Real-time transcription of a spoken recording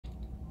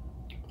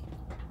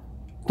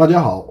大家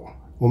好，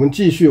我们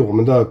继续我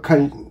们的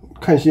看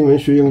新闻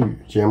学英语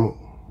节目。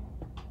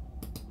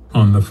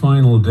On the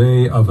final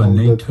day of a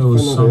NATO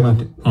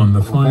summit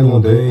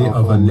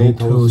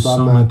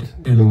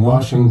in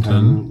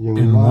Washington,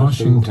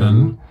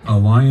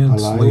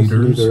 alliance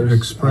leaders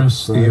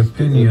expressed the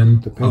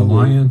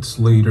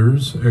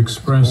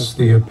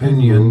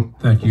opinion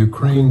that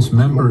Ukraine's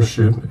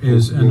membership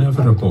is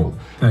inevitable.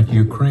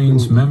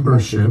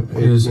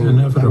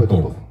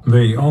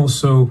 They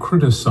also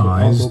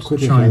criticized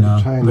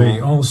China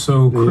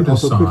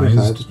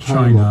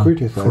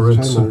for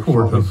its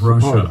support of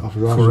Russia.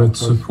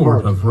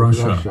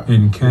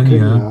 In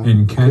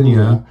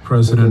Kenya,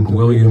 President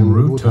William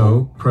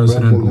Ruto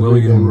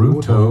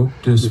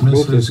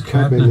dismisses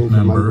cabinet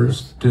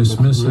members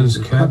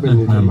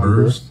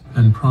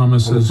and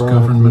promises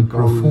government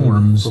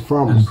reforms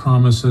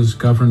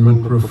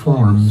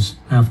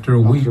after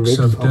weeks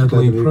of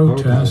deadly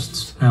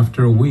protests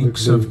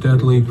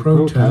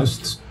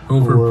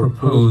over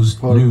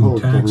proposed new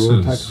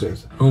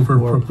taxes.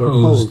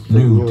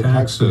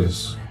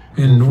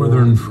 In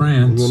northern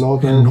France,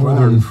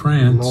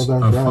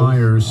 a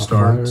fire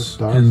starts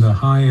in the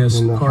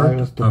highest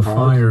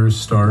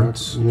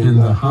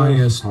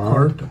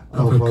part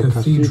of a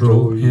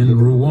cathedral in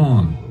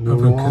Rouen.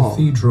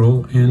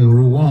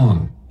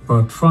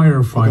 But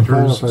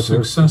firefighters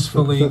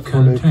successfully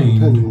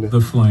contained the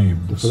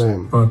flames.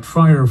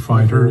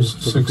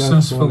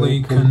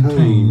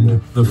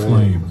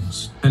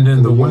 And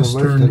in the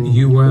western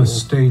U.S.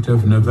 state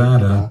of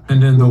Nevada,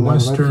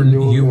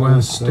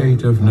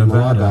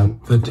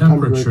 the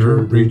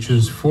temperature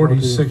reaches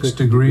 46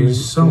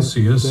 degrees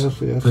Celsius.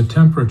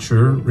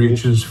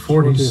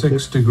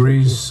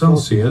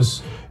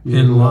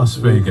 In Las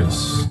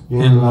Vegas.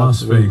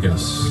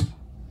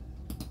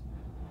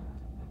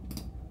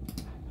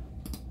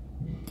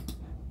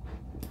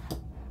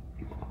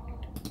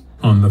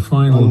 On the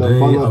final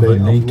day of a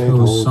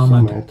NATO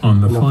summit,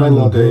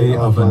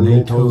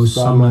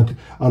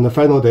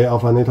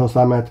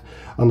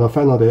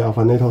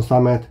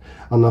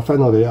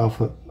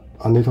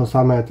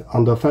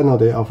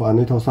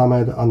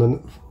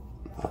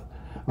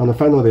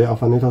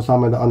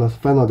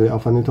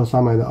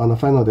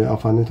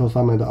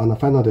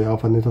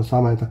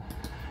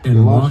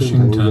 in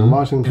Washington,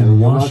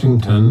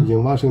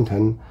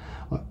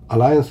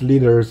 alliance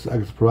leaders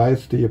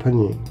expressed the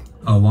opinion.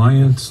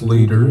 Alliance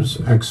leaders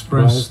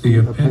express the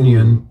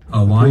opinion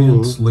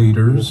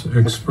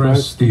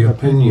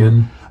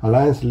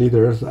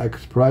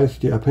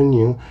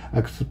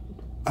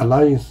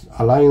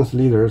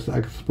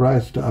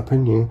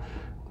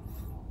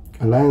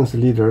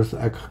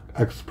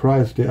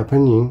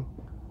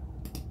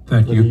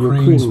that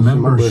Ukraine's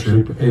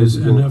membership is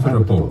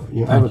inevitable.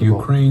 The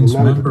Ukraine's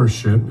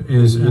membership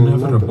is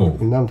inevitable.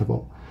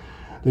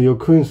 The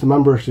Ukraine's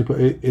membership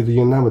is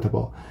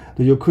inevitable.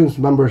 The Ukraine's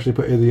membership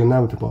is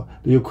inevitable.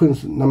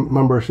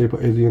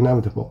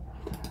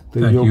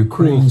 That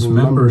Ukraine's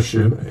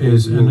membership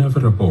is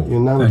inevitable.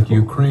 That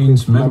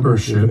Ukraine's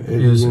membership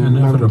is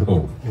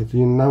inevitable. It's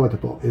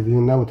inevitable. It's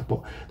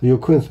inevitable. The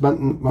Ukraine's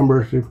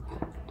membership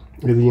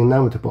is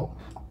inevitable.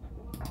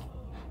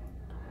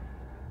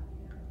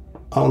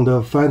 On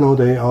the final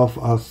day of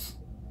a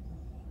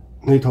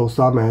NATO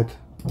summit.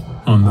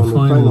 On the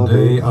final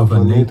day of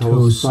a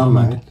NATO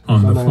summit.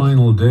 On the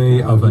final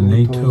day of a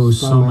NATO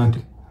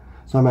summit.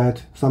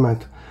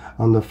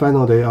 On the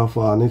final day of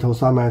a NATO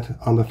summit.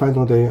 On the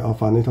final day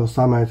of a NATO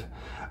summit.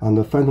 On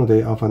the final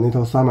day of a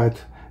NATO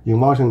summit in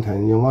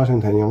Washington,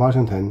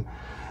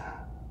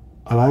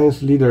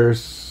 alliance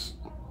leaders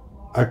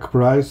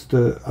expressed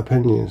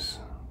opinions.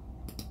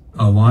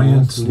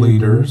 Alliance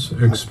leaders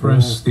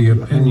express the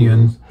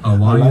opinion.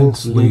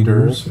 Alliance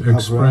leaders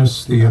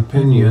express the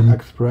opinion.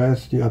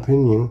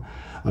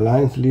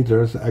 Alliance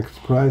leaders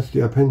express the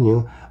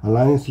opinion.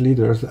 Alliance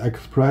leaders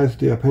express the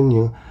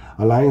opinion.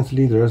 Alliance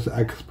leaders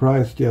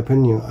express the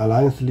opinion.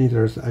 Alliance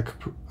leaders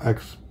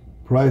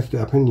express the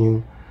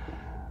opinion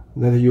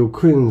that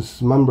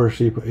Ukraine's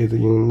membership is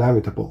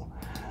inevitable.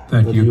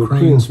 That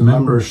Ukraine's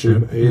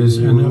membership is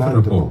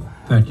inevitable.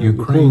 That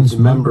Ukraine's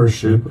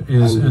membership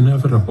is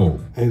inevitable.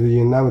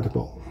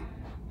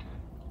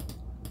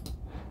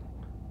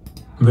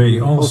 They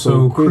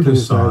also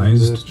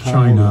criticized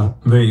China.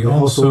 They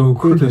also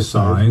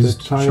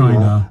criticized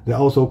China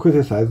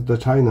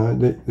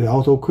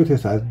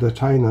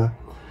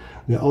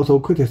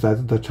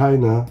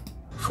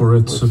for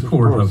its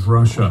support of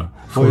Russia.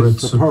 For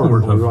its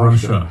support of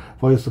Russia.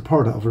 For its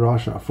support of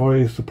Russia. For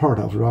its support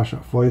of Russia.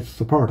 For its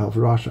support of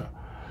Russia.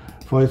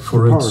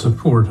 For its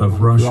support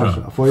of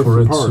Russia. For its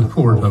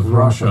support of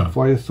Russia.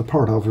 For its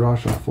support of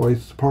Russia. For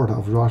its support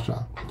of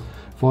Russia.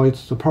 For its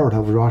support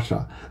of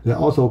Russia. They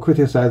also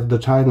criticized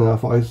China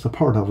for its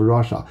support of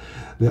Russia.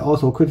 They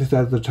also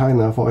criticized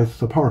China for its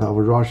support of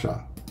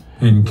Russia.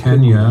 In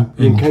Kenya,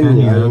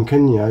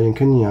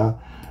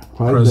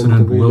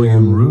 President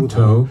William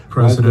Ruto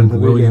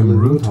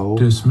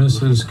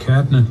dismisses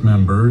cabinet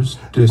members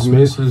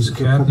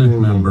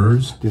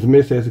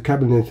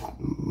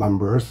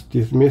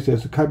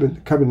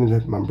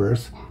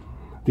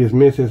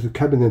dismisses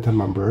cabinet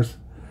members,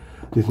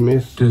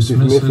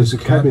 dismisses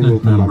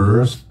cabinet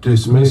members,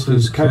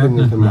 dismisses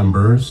cabinet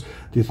members,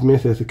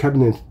 dismisses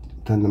cabinet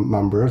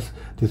members,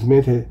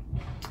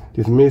 dismisses cabinet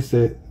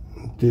members,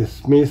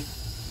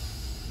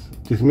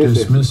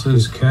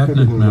 dismisses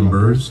cabinet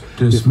members,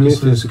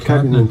 dismisses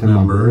cabinet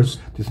members,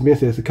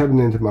 dismisses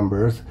cabinet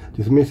members,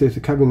 dismisses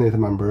cabinet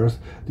members,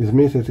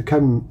 dismisses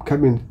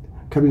cabinet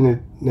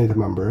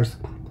members,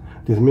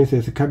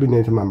 dismisses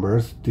cabinet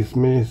members,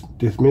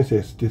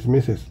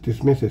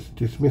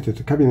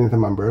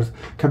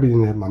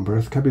 cabinet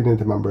members,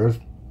 cabinet members,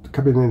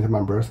 cabinet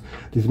members,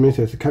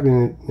 dismisses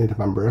cabinet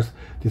members,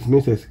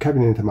 dismisses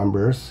cabinet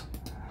members,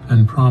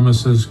 and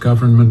promises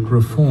government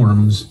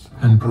reforms,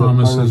 and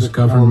promises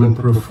government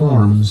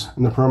reforms,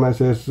 and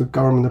promises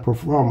government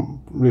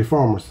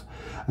reforms,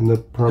 and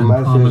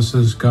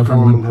promises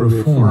government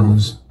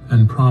reforms,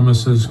 and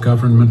promises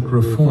government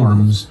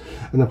reforms, and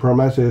promises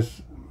government reforms,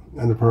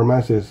 and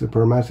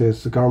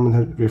promises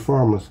government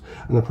reforms,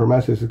 and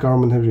promises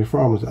government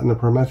reforms, and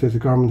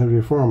promises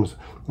government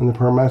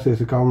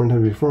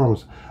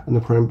reforms,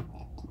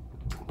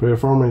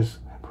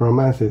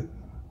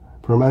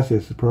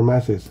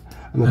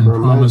 and promises and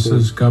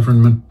promises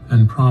government reforms,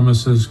 and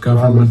promises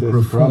government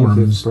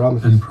reforms, and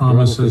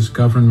promises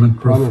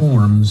government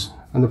reforms,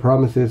 and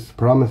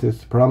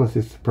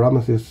promises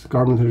government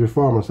reforms,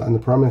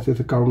 and promises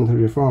government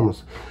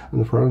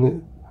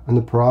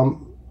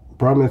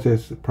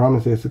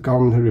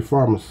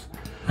reforms.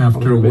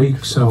 After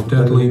weeks of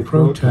deadly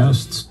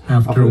protests,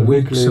 after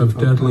weeks of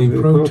deadly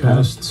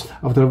protests,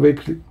 after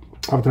weeks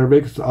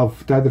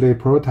of deadly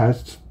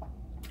protests,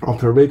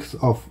 after weeks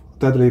of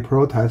deadly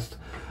protests,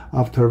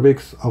 after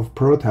weeks of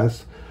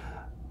protests,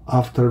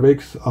 after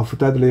weeks of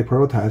deadly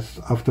protests,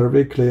 after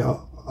weeks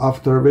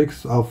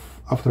of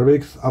deadly protests, after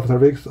weeks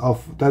of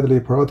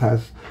deadly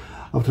protests,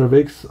 after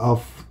weeks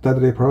of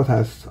deadly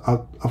protests,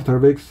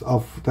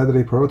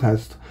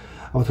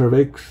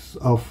 after weeks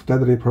of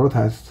deadly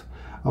protests,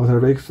 after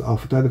weeks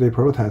of deadly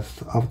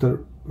protests, after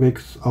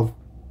weeks of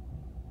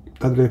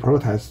deadly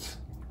protests,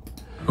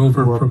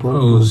 over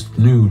proposed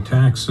new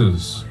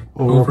taxes,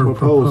 over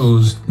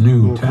proposed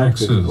new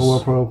taxes,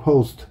 over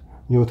proposed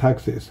new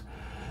taxes,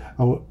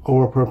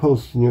 over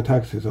proposed new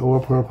taxes,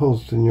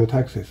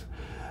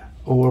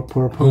 over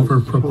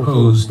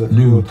proposed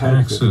new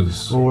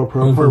taxes, over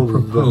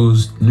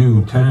proposed new taxes, over proposed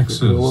new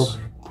taxes, over proposed new taxes,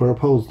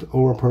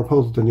 over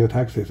proposed new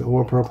taxes,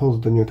 over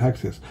proposed new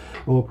taxes,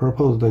 over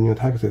proposed new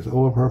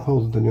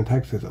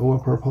taxes, over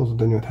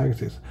proposed new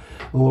taxes,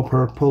 over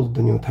proposed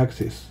new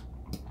taxes.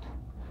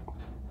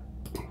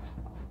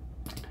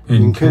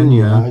 In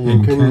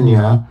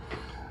Kenya,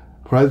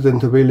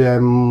 President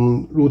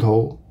William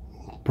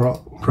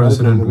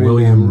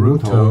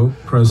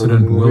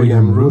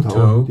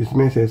Ruto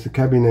dismisses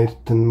cabinet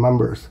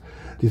members,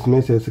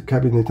 dismisses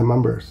cabinet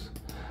members,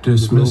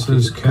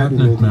 dismisses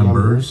cabinet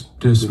members,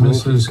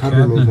 dismisses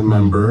cabinet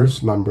members,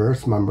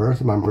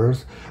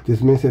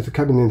 dismisses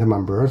cabinet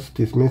members,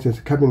 dismisses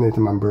cabinet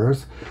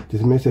members,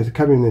 dismisses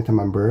cabinet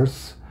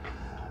members,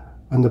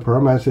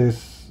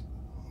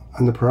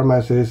 and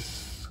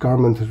promises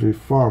government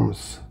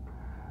reforms,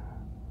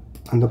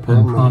 and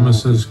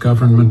promises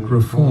government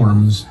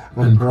reforms,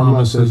 and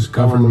promises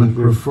government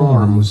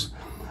reforms,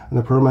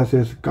 and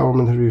promises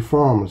government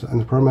reforms,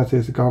 and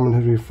promises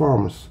government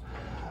reforms,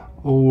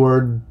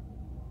 over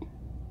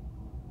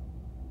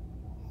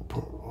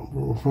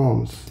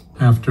reforms.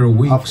 After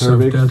weeks of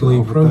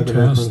deadly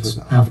protests,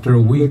 after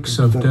weeks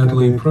of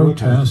deadly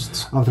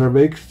protests, after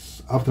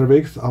weeks of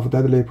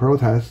deadly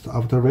protests,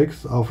 after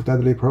weeks of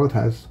deadly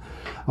protests,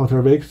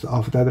 after weeks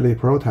of deadly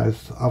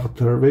protests,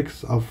 after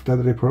weeks of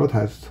deadly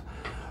protests,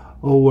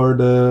 over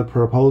the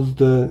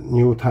proposed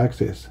new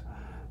taxes,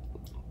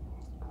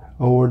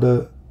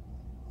 over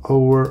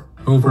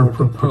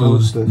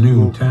proposed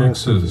new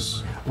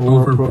taxes,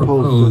 over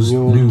proposed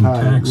new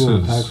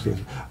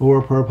taxes,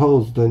 over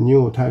proposed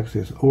new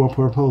taxes, over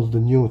proposed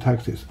new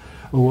taxes,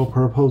 over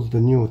proposed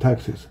new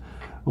taxes,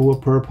 over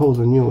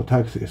proposed new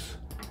taxes.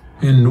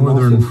 In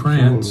northern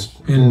France,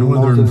 in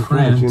northern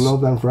France, in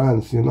northern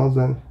France, in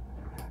northern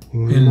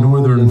in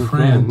northern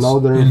France, in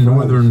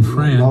northern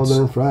France,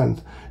 northern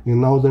France, in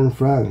northern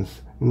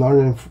France, in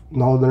northern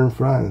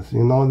France,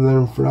 in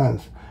northern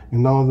France, in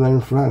northern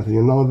France,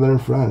 in northern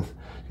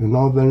France, in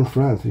northern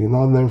France, in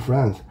northern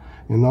France,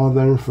 in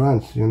northern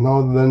France, in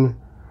northern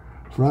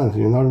France,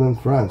 in northern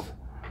France.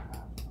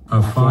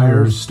 A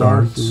fire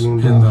starts in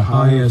the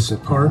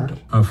highest part.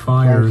 A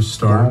fire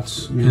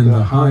starts in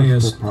the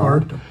highest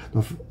part.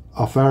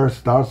 A fire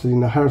starts in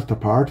the highest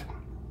part.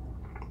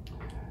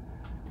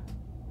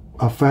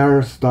 A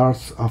fire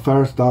starts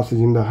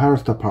in the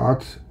highest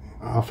part.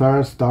 A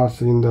fire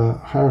starts in the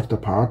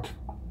highest part.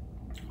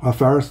 A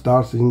fire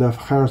starts in the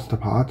highest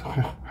part.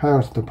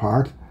 Highest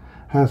part.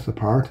 Highest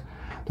part.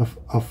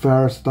 A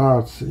fire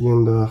starts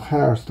in the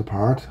highest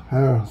part.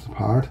 Highest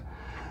part.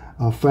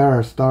 A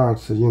fire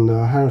starts in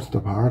the highest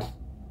part.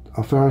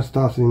 A fire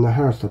starts in the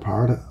highest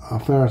part. A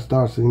fire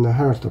starts in the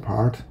highest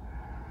part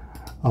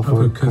of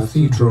a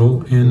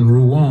cathedral in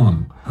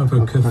Rouen. of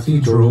a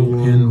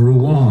cathedral in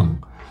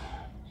Rouen.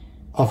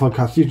 Of a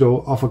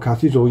cathedral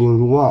in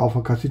Rouen, of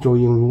a cathedral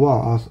in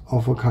Rouen,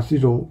 of a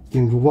cathedral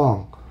in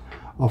Rouen,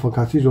 of a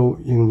cathedral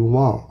in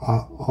Rouen,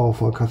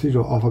 of a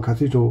cathedral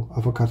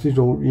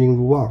in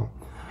Rouen,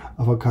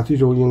 of a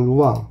cathedral in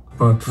Rouen.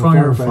 But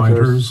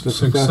firefighters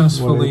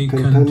successfully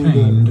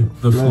contained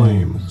the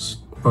flames.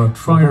 But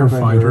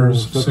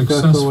firefighters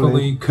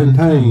successfully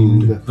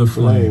contained the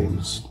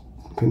flames.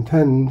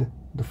 Contained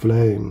the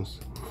flames.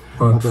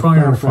 But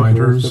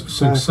firefighters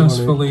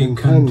successfully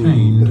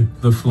contained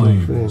the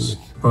flames.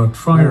 But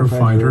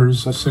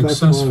firefighters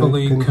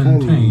successfully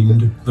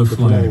contained the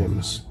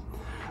flames.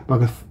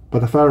 But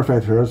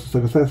firefighters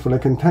successfully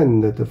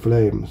contained the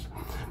flames.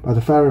 But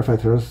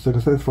firefighters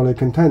successfully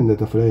contained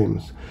the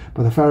flames.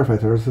 But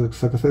firefighters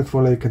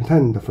successfully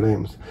contained the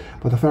flames.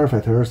 But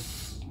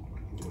firefighters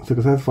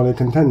successfully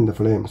contained the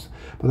flames.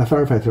 But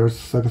firefighters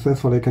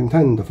successfully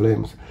contained the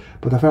flames.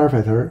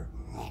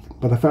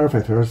 But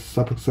firefighters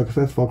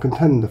successfully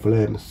contained the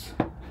flames.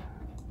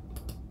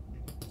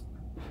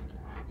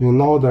 In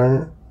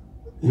northern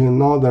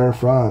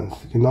France.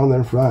 In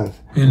northern France.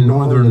 In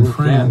northern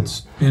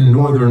France. In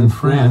northern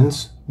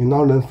France. In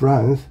northern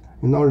France.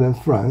 In northern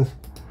France.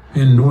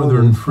 In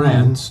northern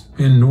France.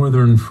 In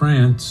northern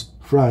France.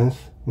 France.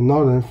 In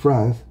northern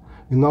France.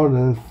 In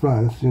northern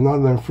France. In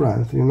northern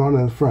France. In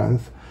northern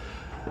France.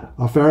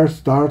 A fire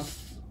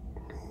starts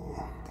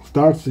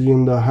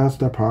in the highest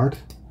part.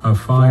 A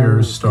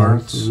fire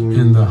starts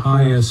in the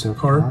highest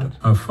part.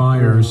 A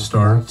fire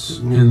starts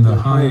in the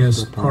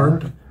highest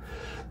part.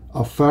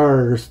 A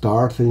fire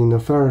starts in the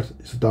highest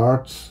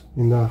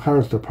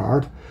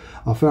part.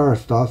 A fire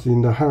starts in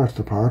the highest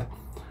part.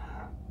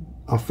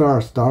 A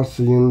fire starts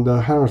in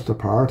the highest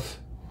part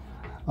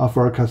of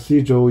a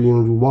cathedral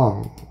in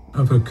Rouen.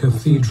 Of a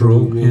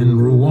cathedral in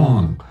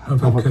Rouen.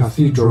 Of a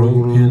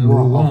cathedral in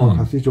Rouen. Of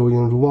a cathedral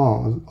in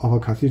Rouen. Of a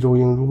cathedral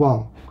in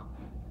Rouen.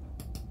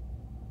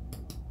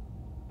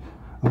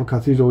 Of a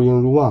cathedral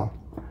in Rouen.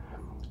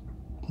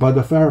 But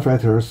the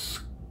firefighters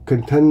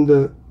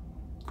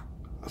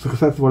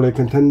successfully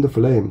contained the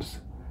flames.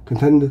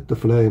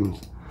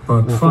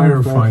 But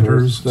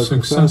firefighters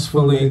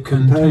successfully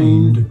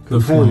contained the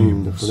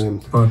flames.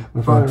 But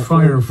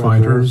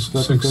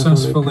firefighters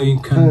successfully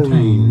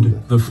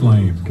contained the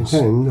flames.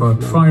 But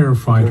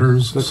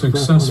firefighters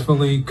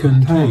successfully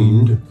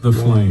contained the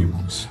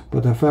flames.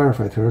 But the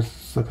firefighters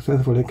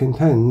successfully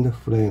contained the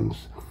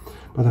flames.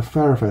 But the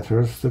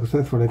firefighters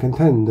successfully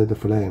contained the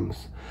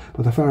flames.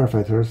 But the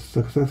firefighters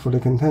successfully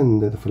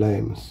contained the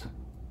flames.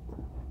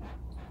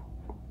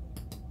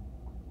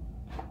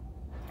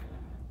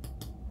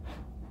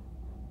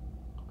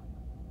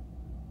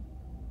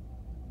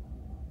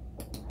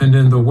 And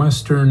in the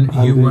western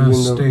U.S.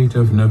 state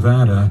of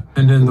Nevada,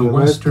 and in the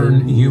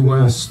western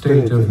U.S.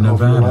 state of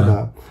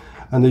Nevada,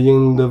 and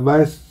in the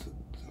west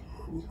U.S.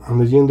 state of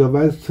Nevada,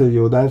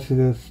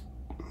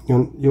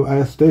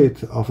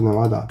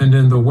 and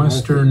in the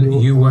western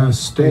U.S.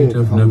 state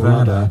of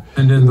Nevada,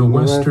 and in the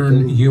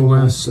western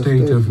U.S.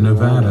 state of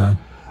Nevada,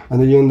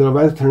 and in the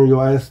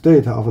western U.S.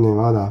 state of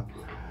Nevada,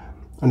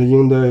 and in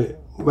the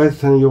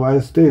western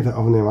U.S. state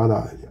of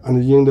Nevada, and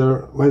in the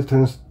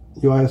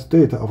western U.S.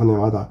 state of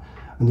Nevada,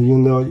 and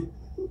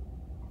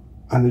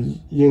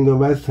in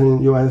the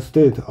western U.S.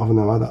 state of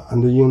Nevada,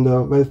 and in the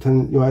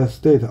western U.S.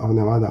 state of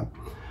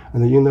Nevada,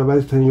 and in the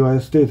western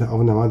U.S. state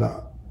of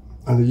Nevada,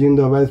 and in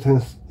the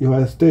western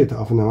U.S. state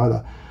of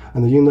Nevada,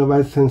 and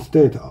in the western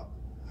U.S.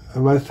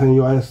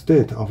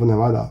 state of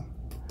Nevada,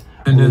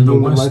 and in the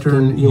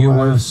western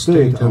U.S.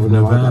 state of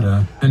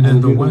Nevada, and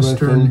in the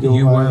western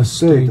U.S.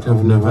 state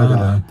of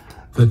Nevada,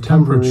 the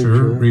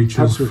temperature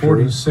reaches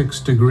 46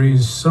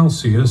 degrees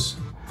Celsius.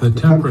 The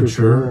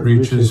temperature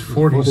reaches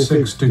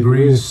 46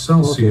 degrees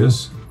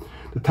Celsius.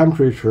 The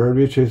temperature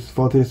reaches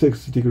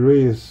 46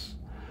 degrees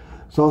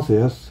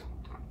Celsius.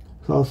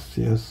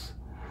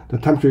 The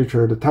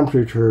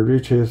temperature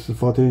reaches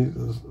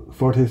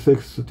 46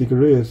 degrees 46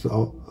 degrees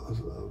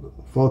Celsius.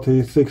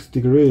 46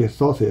 degrees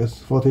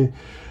Celsius.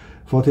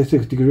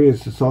 46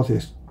 degrees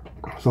Celsius.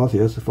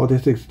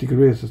 46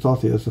 degrees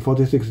Celsius.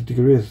 46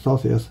 degrees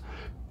Celsius.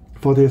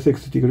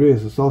 46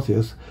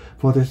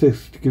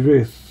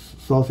 degrees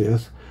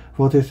Celsius.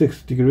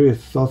 46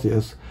 degrees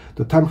Celsius.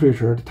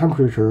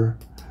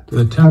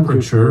 The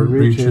temperature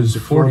reaches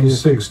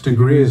 46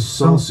 degrees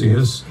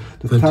Celsius.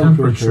 The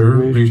temperature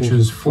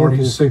reaches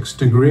 46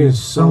 degrees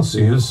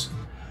Celsius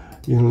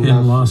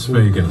in Las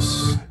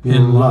Vegas.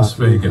 In Las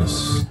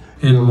Vegas.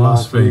 In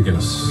Las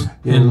Vegas.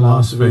 In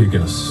Las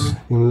Vegas.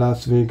 In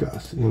Las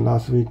Vegas. In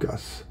Las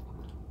Vegas.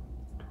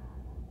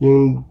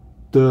 In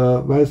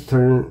the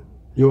western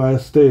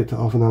U.S. state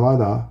of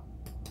Nevada,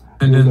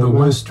 and in the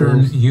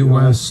western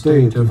U.S.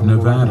 state of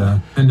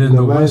Nevada, and in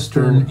the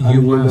western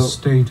U.S.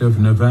 state of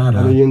Nevada,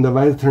 and in the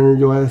western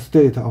U.S.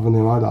 state of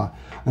Nevada,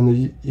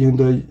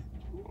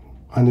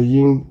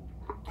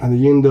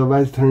 and in the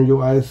western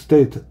U.S.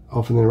 state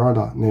of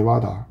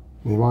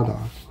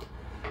Nevada,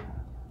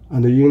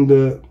 and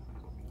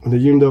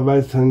in the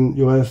western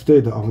U.S.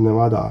 state of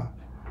Nevada,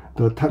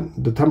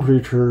 The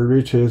temperature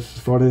reaches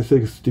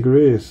 46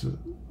 degrees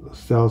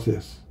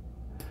Celsius.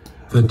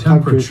 The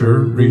temperature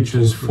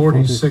reaches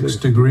 46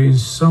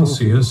 degrees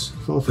Celsius.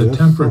 The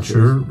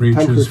temperature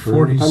reaches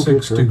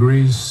 46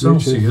 degrees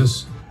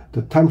Celsius.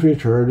 The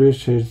temperature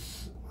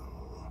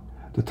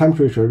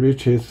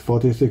reaches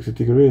 46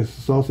 degrees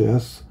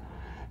Celsius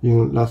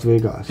in Las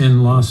Vegas.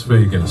 In Las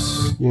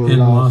Vegas. In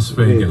Las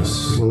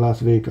Vegas. In Las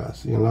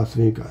Vegas. In Las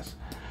Vegas.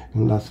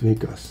 In Las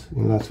Vegas.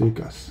 In Las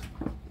Vegas.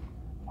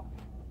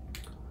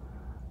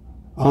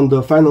 On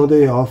the final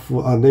day of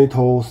a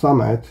NATO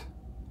summit.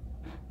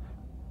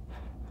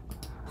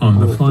 On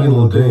the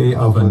final day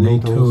of a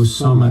NATO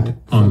summit.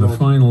 On the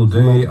final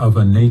day of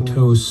a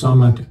NATO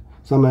summit.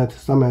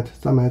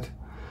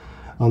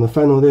 On the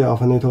final day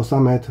of a NATO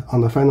summit. On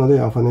the final day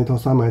of a NATO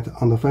summit.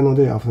 On the final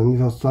day of a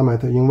NATO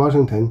summit in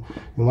Washington.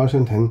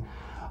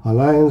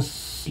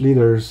 Alliance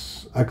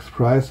leaders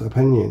express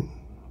opinion.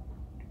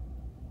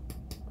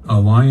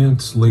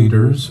 Alliance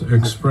leaders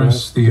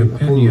express the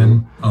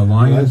opinion.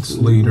 Alliance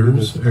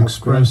leaders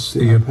express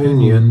the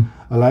opinion.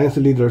 Alliance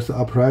leaders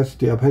express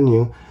the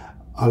opinion.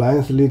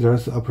 Alliance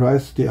leaders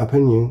express the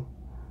opinion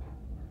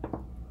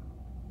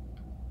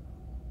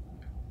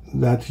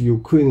that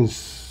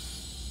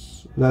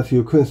Ukraine's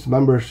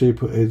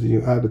membership is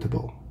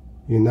inevitable.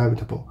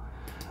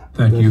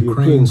 That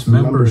Ukraine's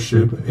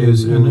membership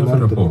is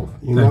inevitable.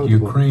 That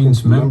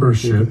Ukraine's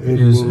membership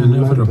is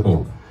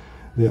inevitable.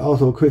 They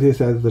also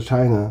criticized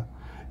China.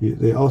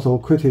 They also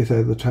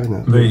criticized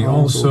China. They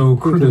also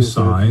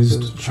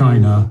criticized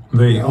China.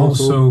 They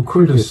also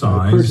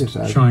criticized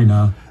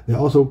China. They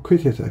also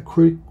criticized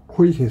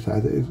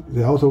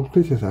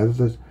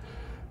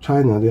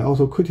China. They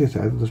also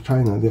criticized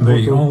China. They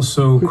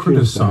also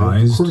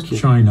criticized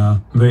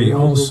China. They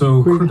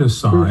also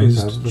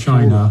criticized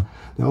China.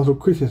 They also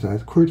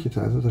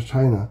criticized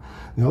China.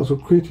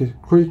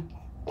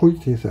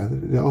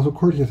 They also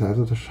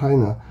criticized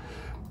China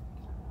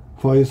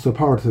for its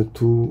support of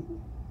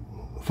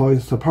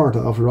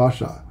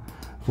Russia.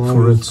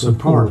 For its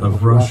support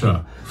of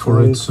Russia.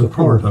 For its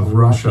support of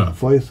Russia.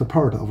 For its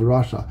support of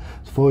Russia.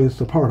 For its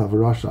support of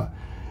Russia.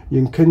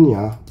 In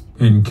Kenya.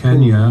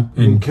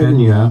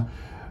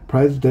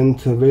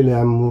 President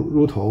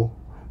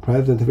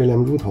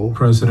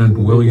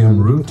William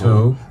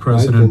Ruto.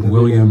 President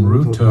William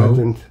Ruto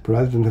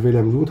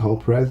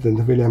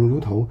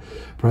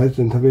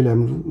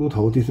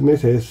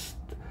dismisses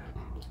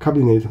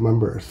cabinet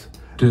members.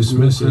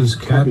 Dismisses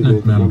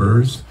cabinet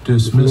members.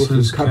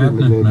 Dismisses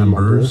cabinet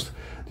members.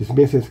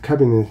 Dismisses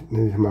cabinet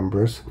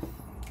members.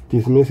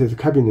 Dismisses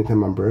cabinet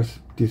members.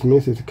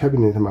 Dismisses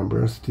cabinet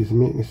members.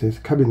 Dismisses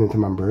cabinet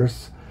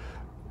members.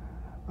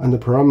 And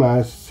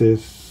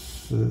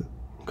promises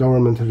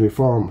government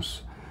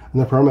reforms.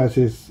 And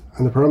promises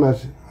government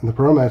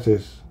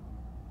reforms.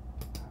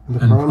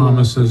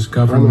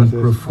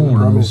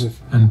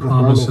 And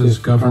promises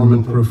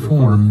government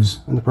reforms.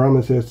 And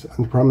promises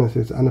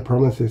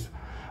government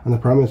reforms. And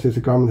promises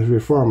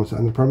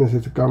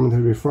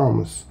government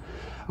reforms.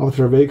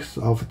 After weeks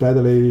of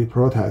deadly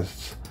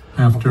protests.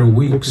 After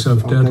weeks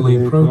of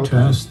deadly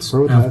protests.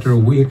 After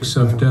weeks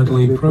of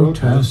deadly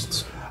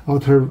protests.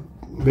 After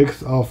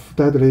weeks of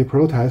deadly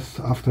protests.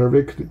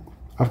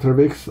 After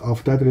weeks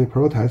of deadly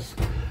protests.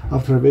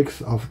 After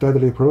weeks of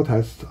deadly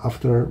protests.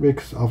 After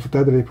weeks of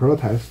deadly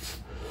protests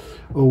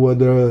over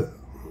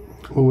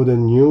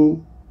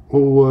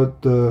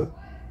the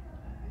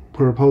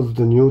proposed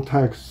new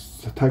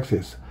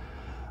taxes.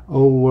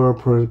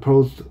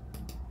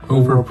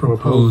 Over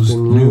proposed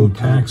new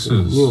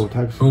taxes.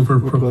 Over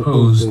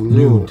proposed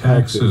new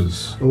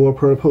taxes. Over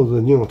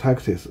proposed new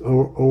taxes.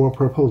 Over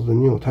proposed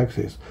new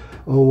taxes.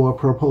 Over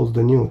proposed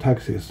new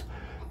taxes.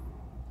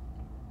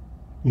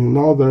 In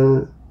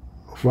northern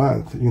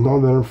France. In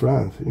northern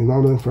France. In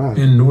northern France.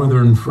 In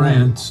northern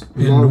France.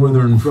 In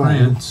northern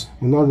France.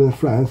 In northern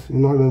France.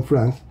 In northern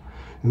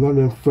France. In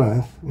northern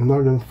France. In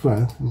northern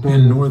France.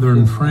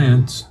 In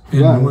northern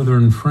France. In northern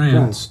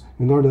France.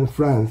 In northern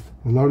France.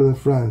 In northern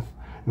France.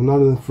 In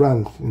northern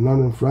France. In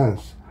northern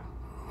France.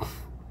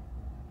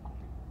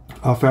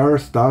 A fire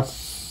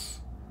starts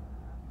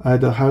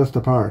at the highest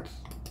part.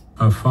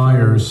 A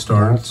fire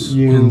starts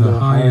in the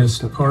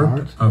highest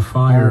part. A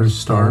fire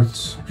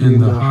starts in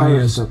the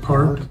highest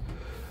part.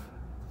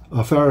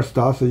 A fire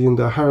starts in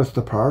the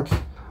highest part.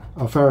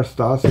 A fire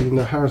starts in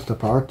the highest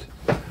part.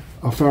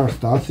 A fire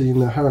starts in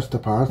the highest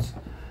part.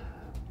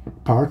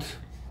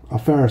 A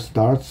fire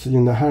starts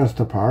in the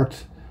highest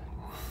part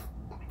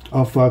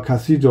of a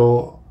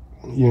cathedral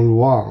in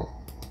Rouen.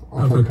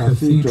 Of a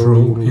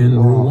cathedral in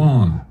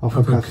Rouen. Of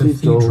a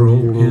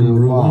cathedral in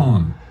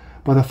Rouen.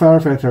 But the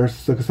firefighters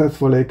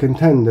successfully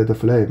contained the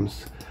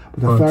flames.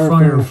 But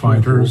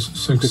firefighters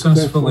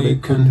successfully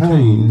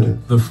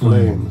contained the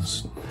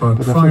flames. But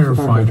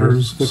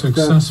firefighters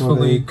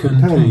successfully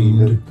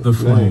contained the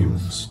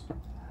flames.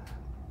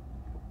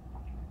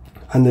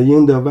 And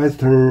in the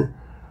western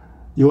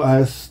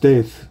U.S.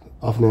 state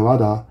of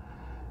Nevada,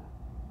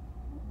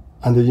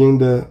 and in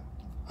the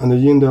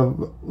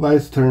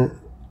western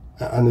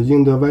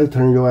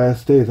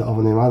U.S. state of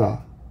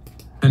Nevada,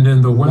 and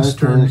in the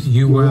western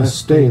U.S.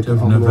 state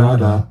of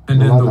Nevada,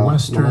 and in the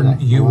western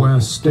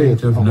U.S.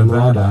 state of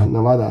Nevada,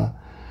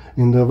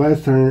 in the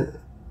western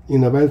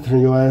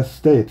U.S.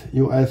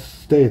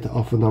 state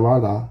of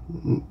Nevada,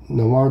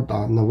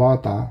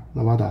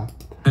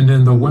 and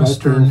in the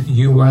western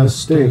U.S.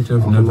 state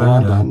of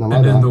Nevada,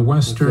 and in the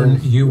western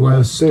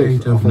U.S.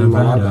 state of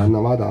Nevada,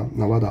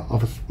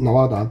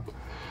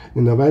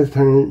 in the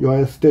western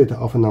U.S. state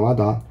of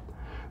Nevada,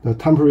 the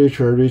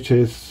temperature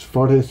reaches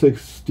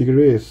 46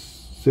 degrees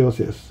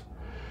Celsius.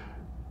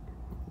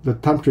 The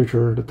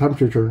temperature reaches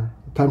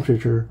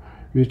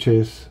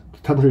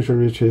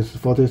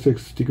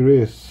 46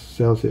 degrees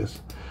Celsius.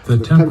 The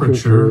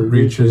temperature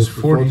reaches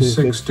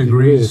 46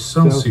 degrees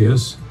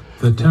Celsius.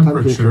 The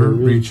temperature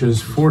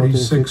reaches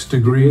 46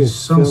 degrees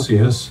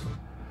Celsius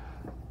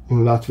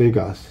in Las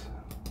Vegas.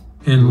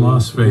 In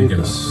Las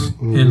Vegas.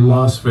 In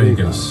Las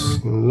Vegas.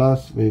 In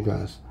Las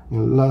Vegas.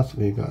 In Las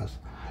Vegas.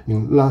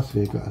 In Las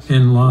Vegas.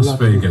 In Las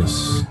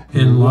Vegas.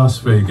 In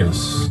Las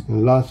Vegas.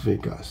 In Las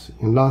Vegas.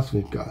 In Las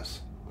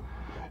Vegas.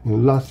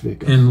 In Las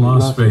Vegas. In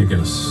Las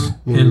Vegas.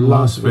 In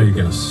Las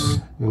Vegas.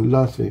 In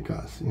Las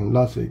Vegas. In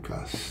Las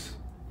Vegas.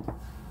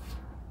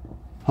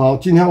好，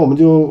今天我们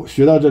就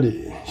学到这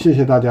里，谢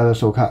谢大家的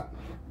收看。